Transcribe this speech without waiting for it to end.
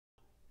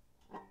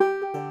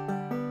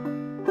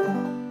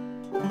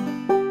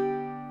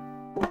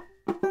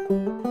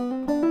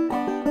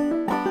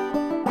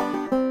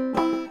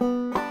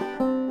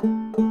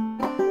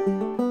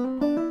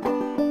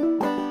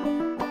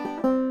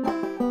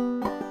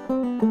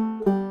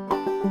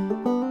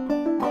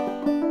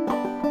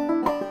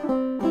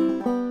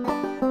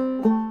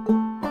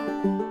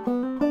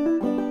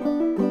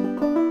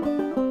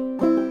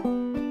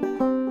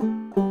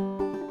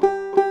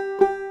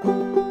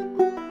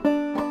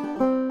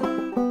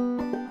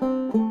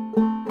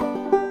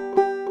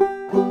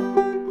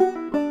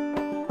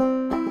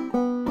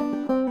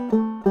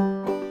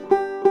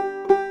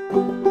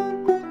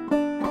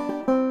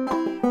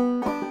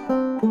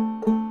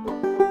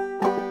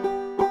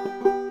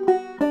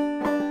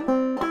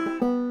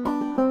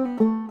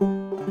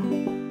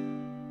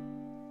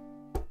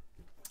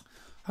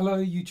Hello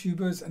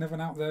YouTubers and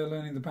everyone out there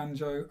learning the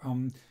banjo.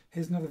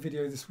 Here's another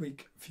video this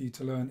week for you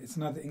to learn. It's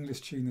another English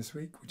tune this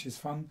week, which is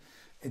fun.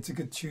 It's a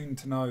good tune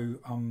to know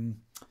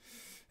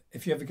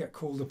if you ever get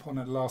called upon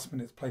at the last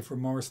minute to play for a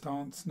Morris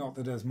dance. Not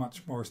that there's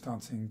much Morris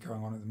dancing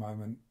going on at the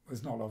moment.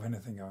 There's not a lot of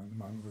anything going on at the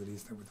moment really,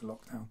 is there, with the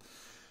lockdown.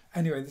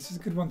 Anyway, this is a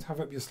good one to have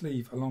up your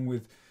sleeve, along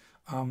with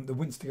the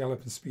Wince to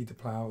Gallop and Speed to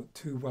Plough,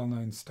 two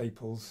well-known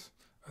staples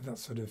of that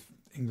sort of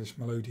English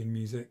melodian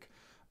music.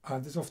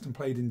 This is often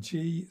played in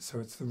G, so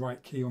it's the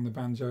right key on the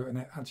banjo, and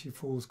it actually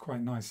falls quite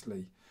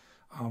nicely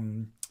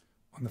on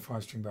the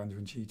 5-string banjo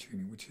in G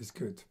tuning, which is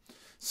good.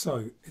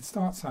 So it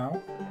starts out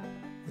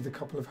with a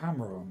couple of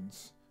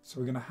hammer-ons.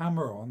 So we're going to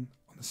hammer on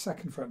the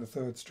 2nd fret of the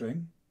 3rd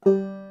string,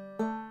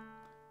 and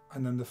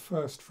then the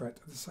 1st fret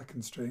of the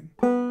 2nd string,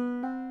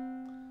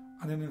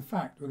 and then in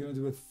fact we're going to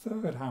do a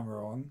 3rd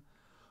hammer-on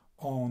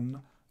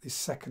the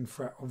 2nd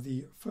fret of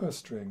the 1st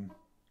string.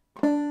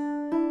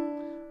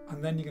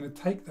 And then you're going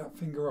to take that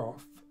finger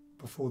off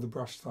before the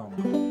brush thumb.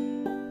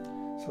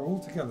 So all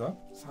together,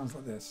 it sounds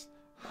like this.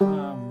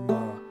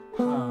 Hammer,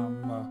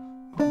 hammer,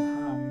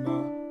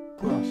 hammer,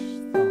 brush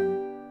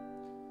thumb.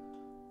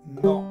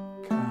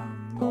 Knock,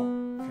 cam, knock,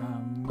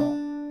 cam, knock,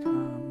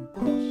 cam,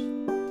 brush.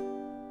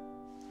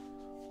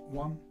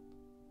 1,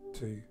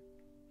 2,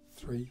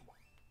 3,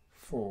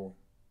 4.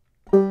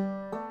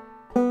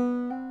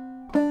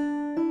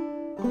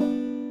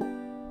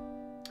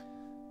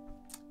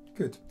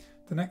 Good.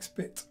 The next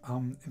bit,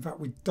 in fact,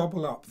 we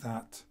double up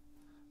that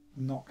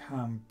knock,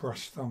 ham,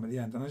 brush, thumb at the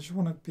end, and I just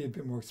want to be a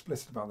bit more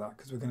explicit about that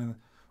because we're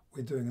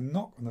doing a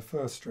knock on the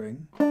 1st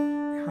string, we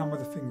hammer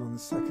the finger on the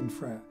 2nd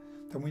fret,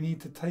 then we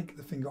need to take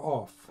the finger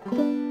off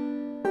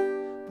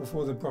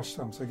before the brush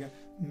thumb. So again,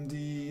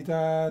 dee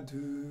da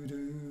doo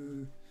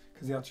doo,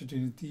 because the actual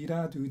tune is dee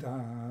da doo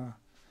da,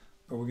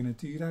 but we're going to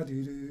dee da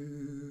doo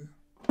doo.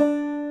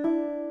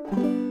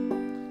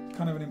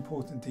 Kind of an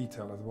important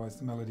detail, otherwise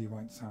the melody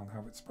won't sound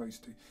how it's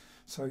supposed to.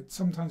 So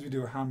sometimes we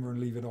do a hammer and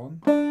leave it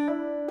on.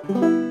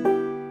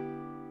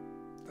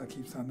 That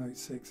keeps that note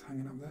 6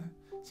 hanging up there.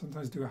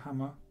 Sometimes do a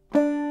hammer,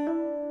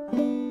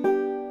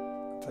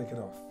 take it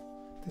off.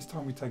 This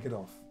time we take it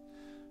off.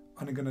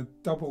 And I'm going to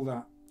double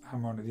that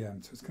hammer on at the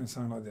end, so it's going to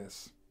sound like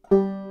this.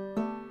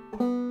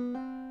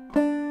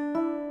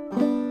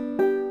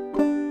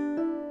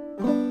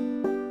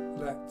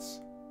 Let's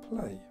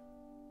play.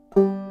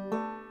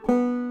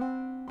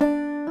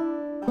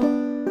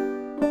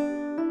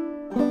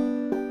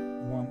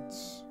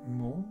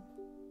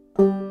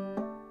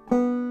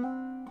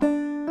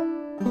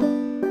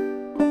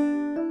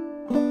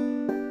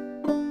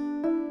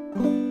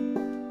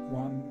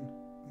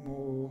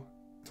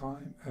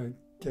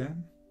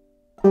 Again.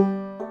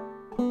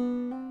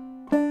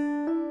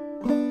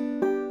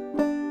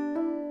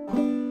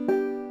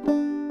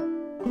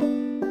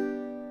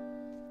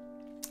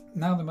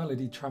 Now the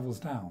melody travels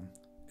down.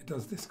 It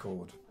does this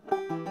chord,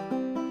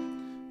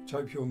 which I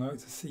hope you all know.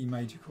 It's a C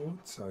major chord.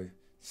 So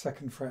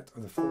 2nd fret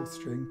of the 4th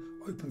string,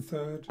 open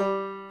 3rd,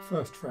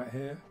 1st fret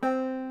here,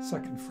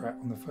 2nd fret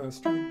on the 1st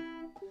string,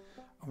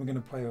 and we're going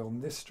to play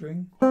on this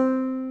string.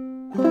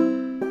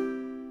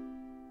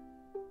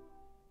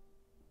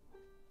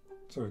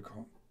 So we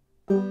can't.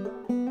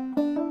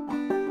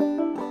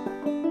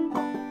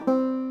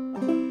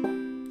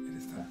 It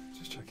is there,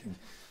 just checking.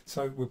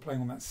 So we're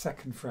playing on that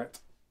 2nd fret,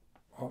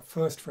 or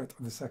 1st fret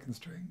of the 2nd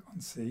string on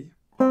C,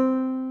 to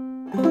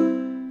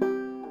an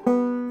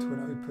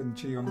open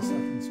G on the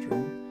 2nd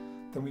string.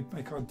 Then we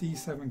make our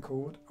D7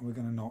 chord, and we're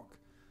going to knock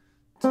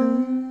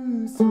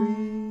 2,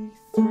 3,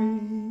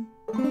 3.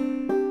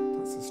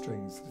 That's the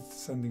strings. The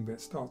descending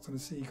bit starts on a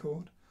C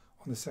chord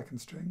on the 2nd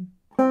string.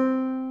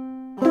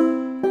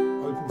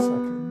 Open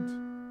 2nd,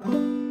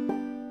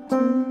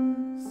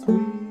 2, 3,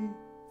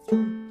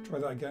 3. Try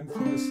that again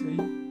from the C.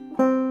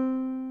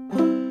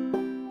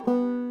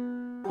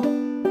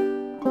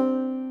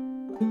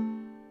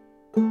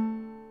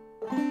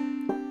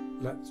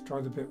 Let's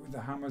try the bit with the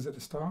hammers at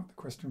the start, the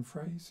question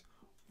phrase.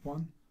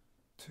 1,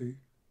 2,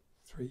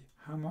 3,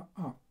 hammer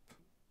up.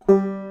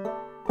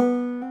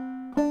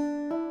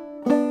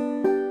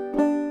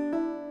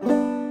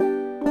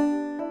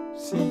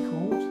 C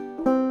chord,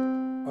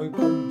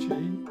 open G,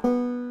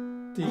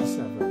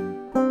 D7.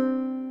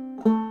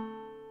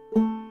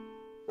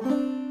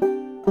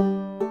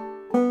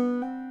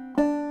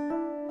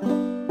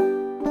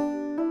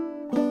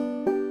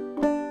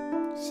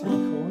 C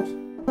chord.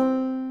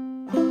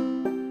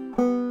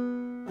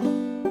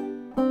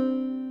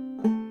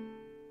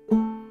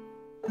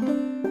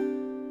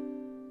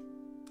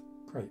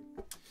 Great.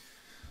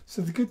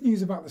 So the good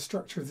news about the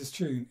structure of this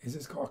tune is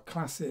it's got a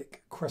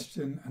classic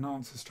question and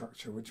answer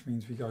structure, which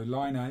means we go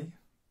line A,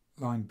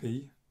 line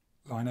B,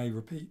 line A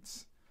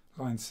repeats,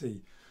 line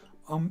C.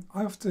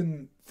 I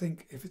often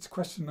think if it's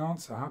question and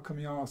answer, how come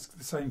you ask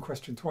the same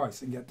question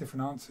twice and get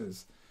different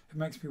answers? It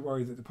makes me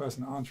worry that the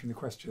person answering the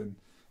question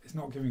is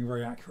not giving a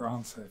very accurate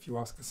answer. If you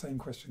ask the same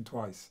question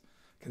twice,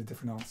 get a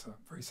different answer.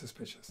 Very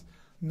suspicious.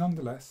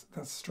 Nonetheless,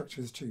 that's the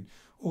structure of this tune.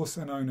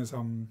 Also known as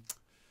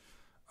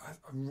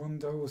a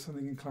rondo or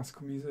something in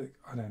classical music.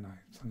 I don't know,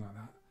 something like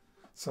that.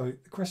 So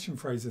the question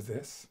phrase is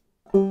this.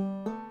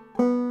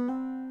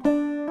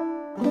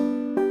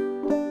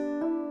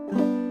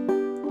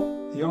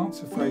 The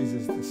answer phrase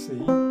is the C,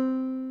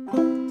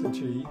 the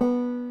G,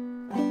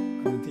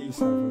 and the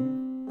D7.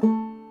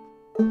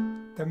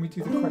 Then we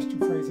do the question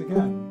phrase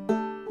again.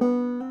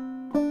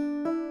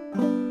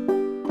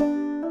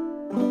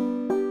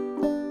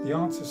 The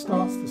answer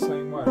starts the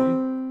same way,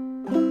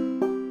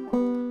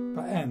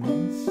 but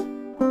ends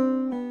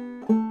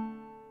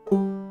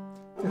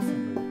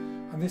differently.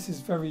 And this is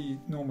very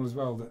normal as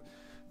well, that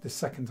the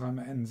second time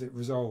it ends, it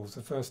resolves.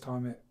 The first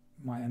time it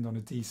might end on a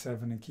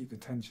D7 and keep the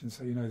tension,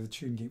 so you know the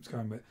tune keeps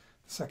going, but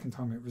the second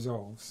time it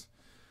resolves.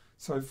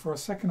 So for our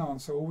second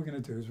answer, all we're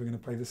going to do is we're going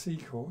to play the C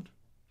chord,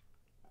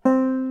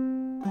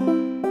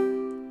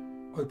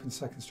 open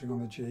second string on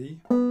the G.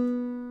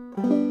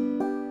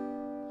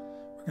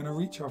 We're going to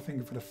reach our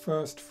finger for the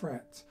first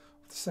fret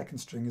of the second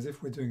string as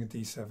if we're doing a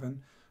D7.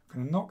 We're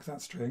going to knock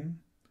that string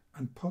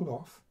and pull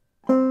off,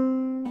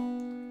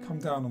 come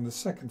down on the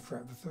second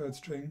fret of the third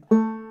string,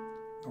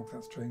 knock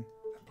that string,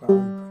 and play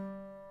open.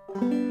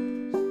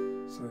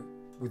 So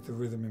with the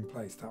rhythm in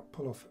place, that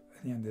pull off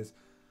at the end is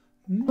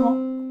knock,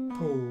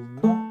 pull,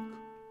 knock,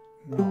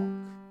 knock,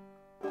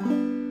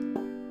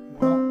 knock,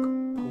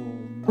 pull,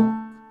 knock,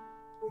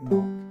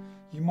 knock.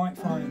 You might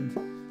find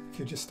if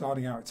you're just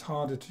starting out, it's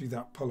harder to do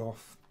that pull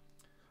off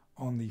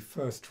on the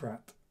first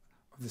fret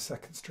of the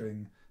second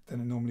string than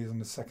it normally is on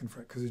the second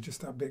fret, because it's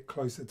just that bit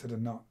closer to the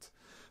nut.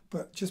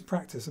 But just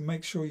practice and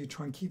make sure you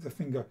try and keep the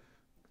finger,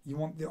 you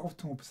want the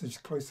optimal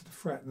position close to the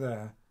fret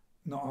there,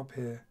 not up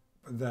here,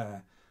 but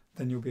there.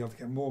 Then you'll be able to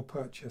get more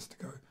purchase to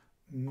go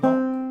knock,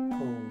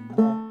 pull,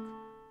 knock,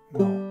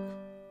 knock.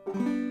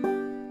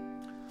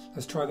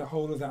 Let's try the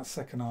whole of that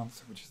second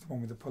answer, which is the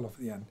one with the pull off at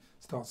the end.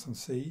 Starts on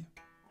C,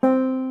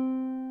 and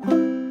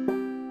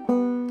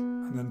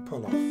then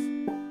pull off.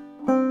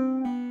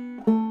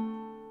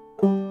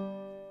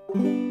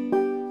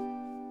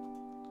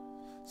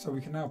 So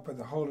we can now put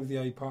the whole of the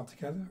A part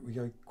together. We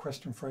go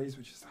question phrase,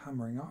 which is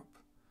hammering up.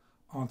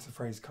 Answer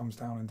phrase comes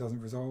down and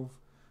doesn't resolve.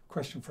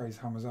 Question phrase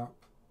hammers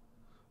up.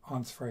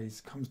 Answer phrase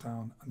comes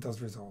down and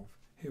does resolve.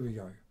 Here we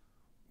go.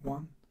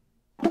 1,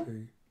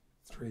 2,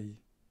 3,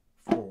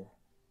 4.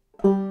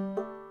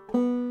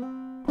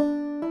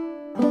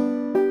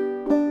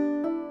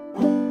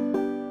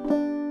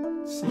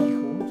 C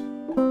chord,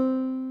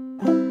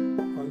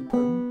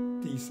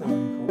 open,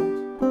 D7 chord,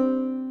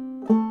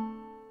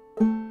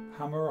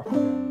 hammer up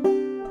again.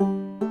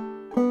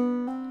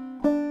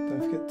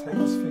 Don't forget to take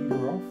this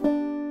finger off.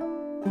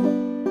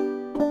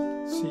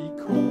 C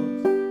chord,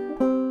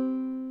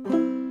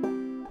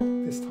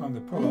 this time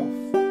the pull off.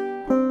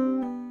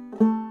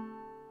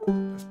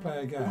 Let's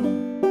play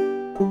again.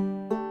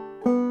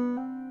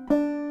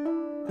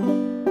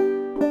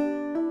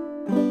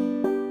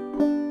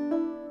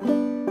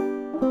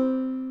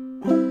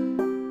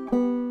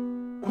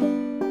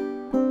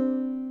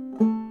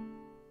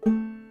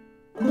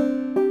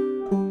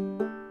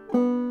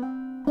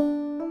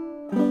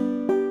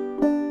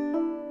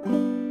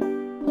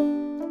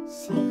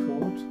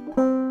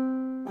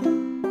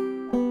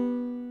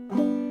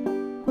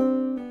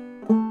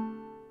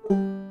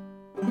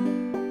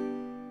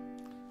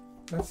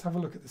 Let's have a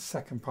look at the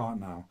second part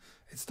now.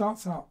 It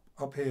starts up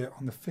here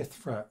on the 5th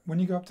fret. When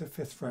you go up to the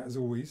 5th fret, as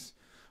always,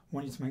 I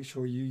want you to make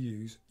sure you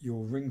use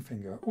your ring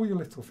finger, or your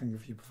little finger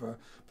if you prefer,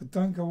 but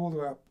don't go all the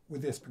way up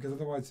with this, because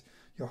otherwise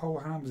your whole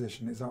hand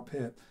position is up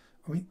here.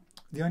 I mean,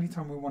 the only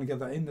time we want to get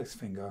that index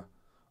finger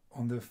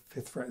on the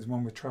 5th fret is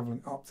when we're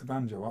travelling up to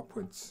banjo,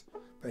 upwards.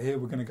 But here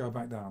we're going to go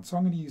back down. So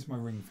I'm going to use my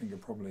ring finger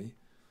probably.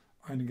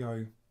 I'm going to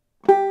go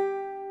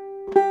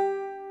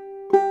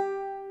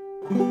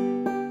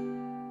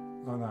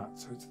like that.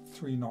 So it's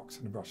 3 knocks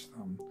and a brush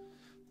thumb.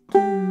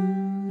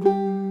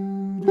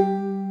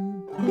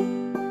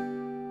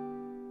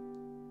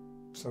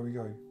 So we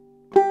go.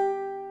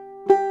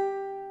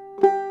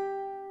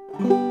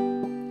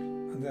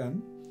 And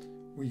then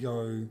we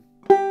go.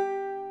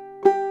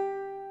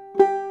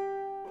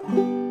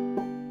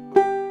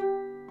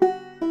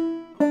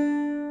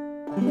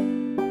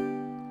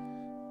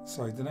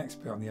 So the next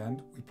bit on the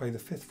end, we play the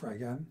 5th fret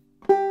again,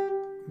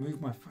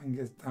 move my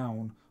fingers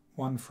down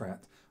 1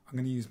 fret. I'm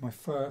going to use my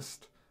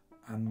first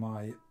and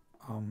my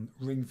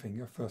ring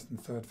finger, first and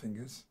third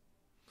fingers,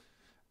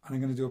 and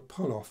I'm going to do a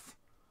pull off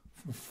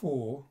from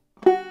 4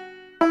 to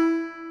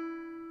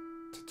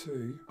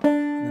 2,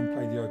 and then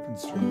play the open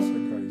string. So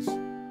it goes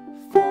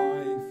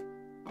 5,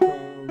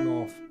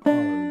 pull off, O.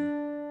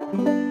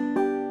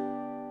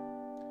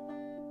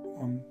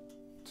 1,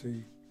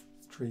 2,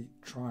 3,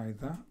 try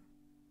that.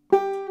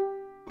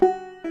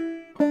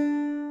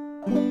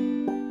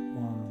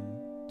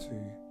 1, 2, 3,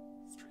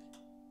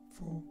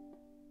 4.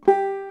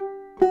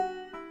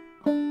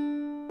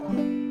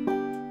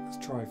 Let's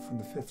try from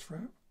the 5th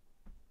fret.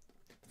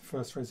 The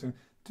first phrase is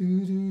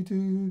do do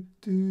do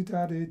do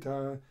da do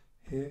da.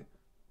 Here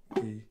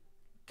we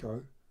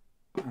go,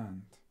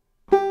 and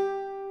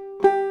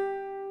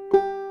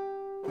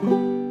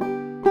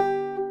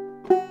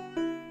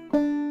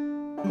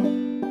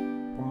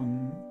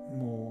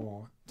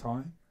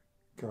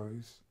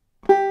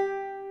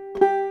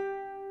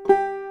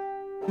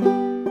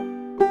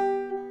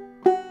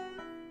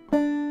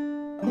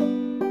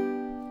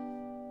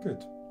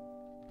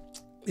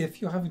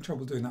if you're having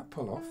trouble doing that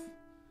pull off,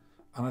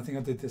 and I think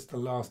I did this the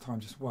last time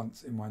just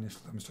once in my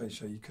initial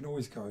demonstration show, you can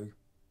always go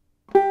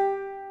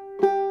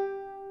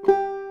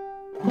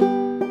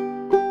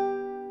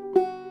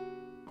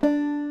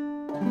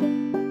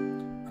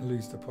and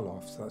lose the pull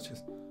off. So that's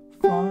just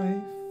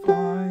 5,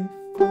 5,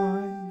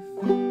 5,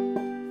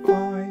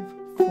 5,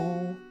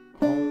 4,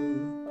 0.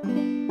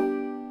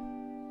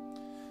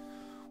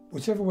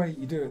 Whichever way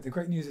you do it, the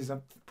great news is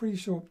I'm pretty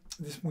sure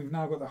we've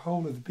now got the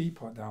whole of the B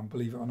part down,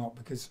 believe it or not,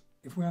 because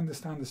if we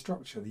understand the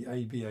structure, the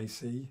A, B, A,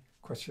 C,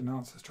 question and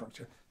answer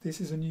structure,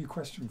 this is a new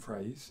question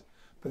phrase,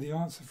 but the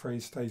answer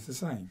phrase stays the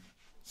same.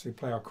 So we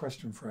play our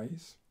question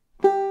phrase.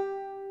 Then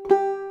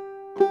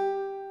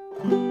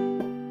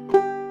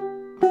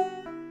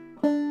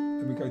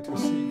we go to a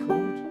C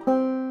chord,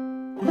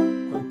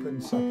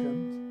 open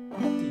second,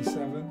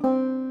 D7,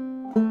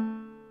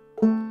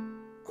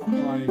 up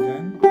high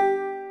again,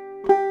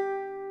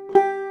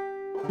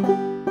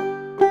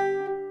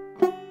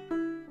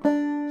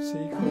 C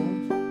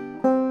chord,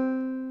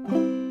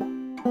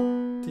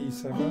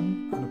 D7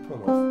 and a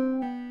pull off.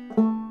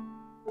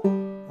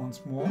 Once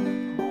more,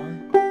 high,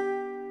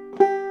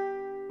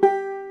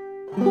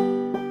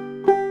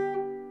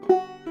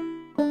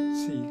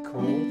 C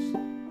chords,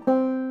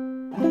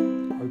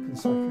 open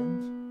second,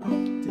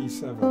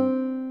 D7,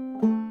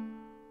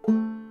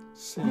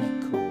 C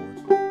chord,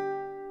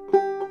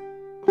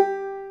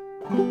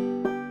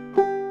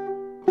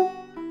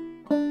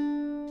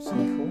 C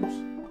chords,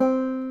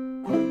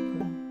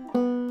 open,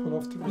 pull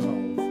off to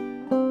resolve.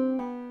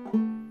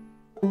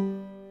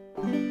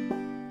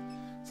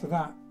 So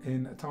that,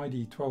 in a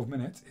tidy 12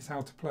 minutes, is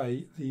how to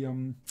play the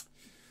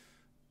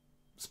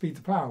Speed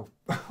the Plough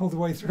all the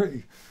way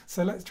through.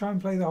 So let's try and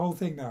play the whole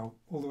thing now,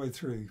 all the way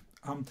through.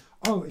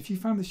 Oh, if you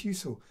found this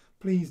useful,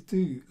 please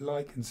do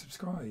like and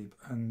subscribe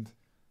and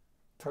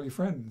tell your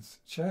friends,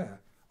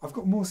 share. I've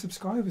got more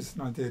subscribers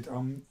than I did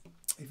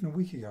even a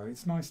week ago.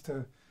 It's nice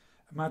to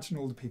imagine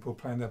all the people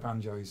playing their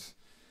banjos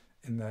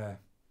in their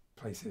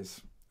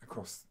places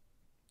across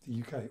the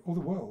UK or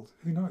the world.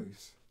 Who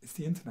knows? It's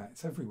the internet,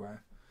 it's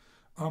everywhere.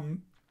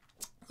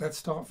 Let's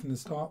start from the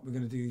start. We're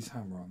going to do these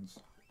hammer-ons.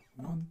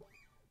 1,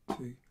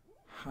 2,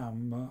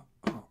 hammer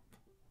up.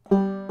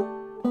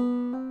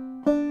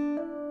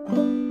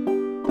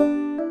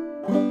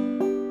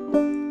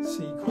 C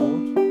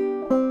chord,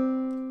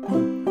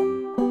 open,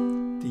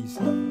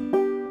 D7,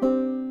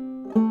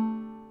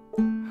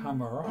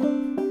 hammer up,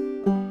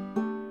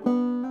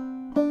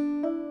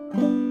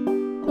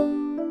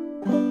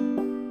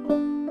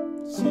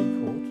 C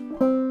chord,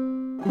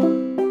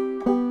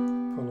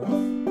 pull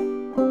off,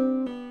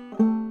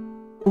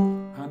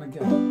 and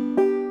again.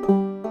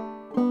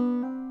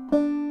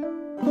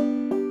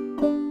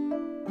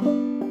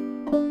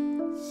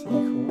 C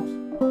chord,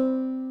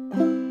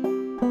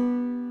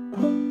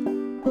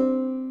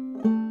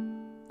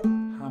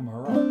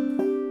 hammer up,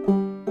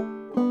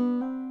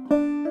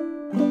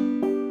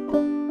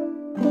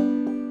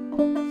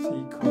 C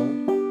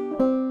chord,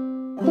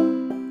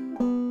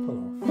 pull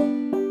off,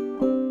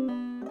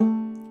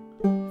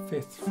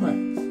 5th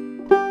fret,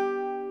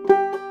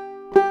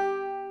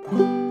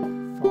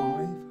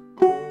 5,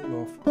 pull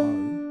off O,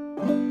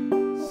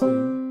 C,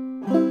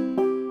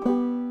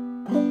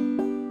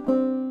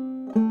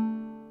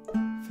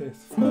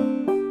 5th fret,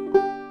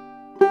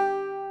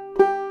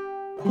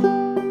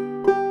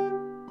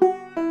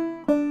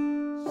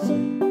 C,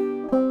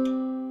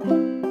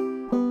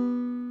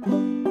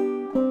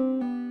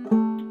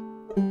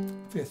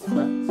 5th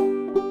fret.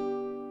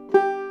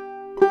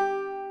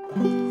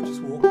 I'll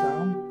just walk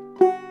down.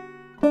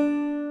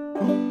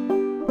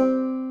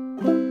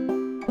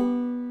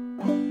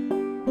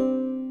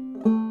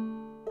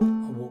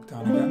 I'll walk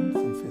down again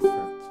from 5th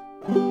fret.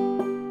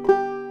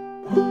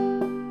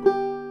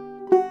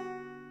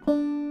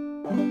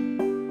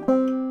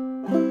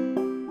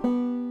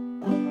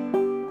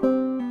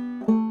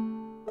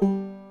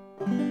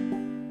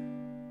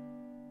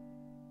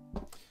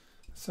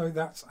 So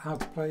that's how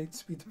to play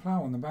Speed the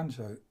Plough on the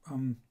banjo.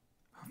 Have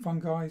fun,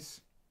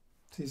 guys.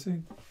 See you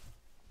soon.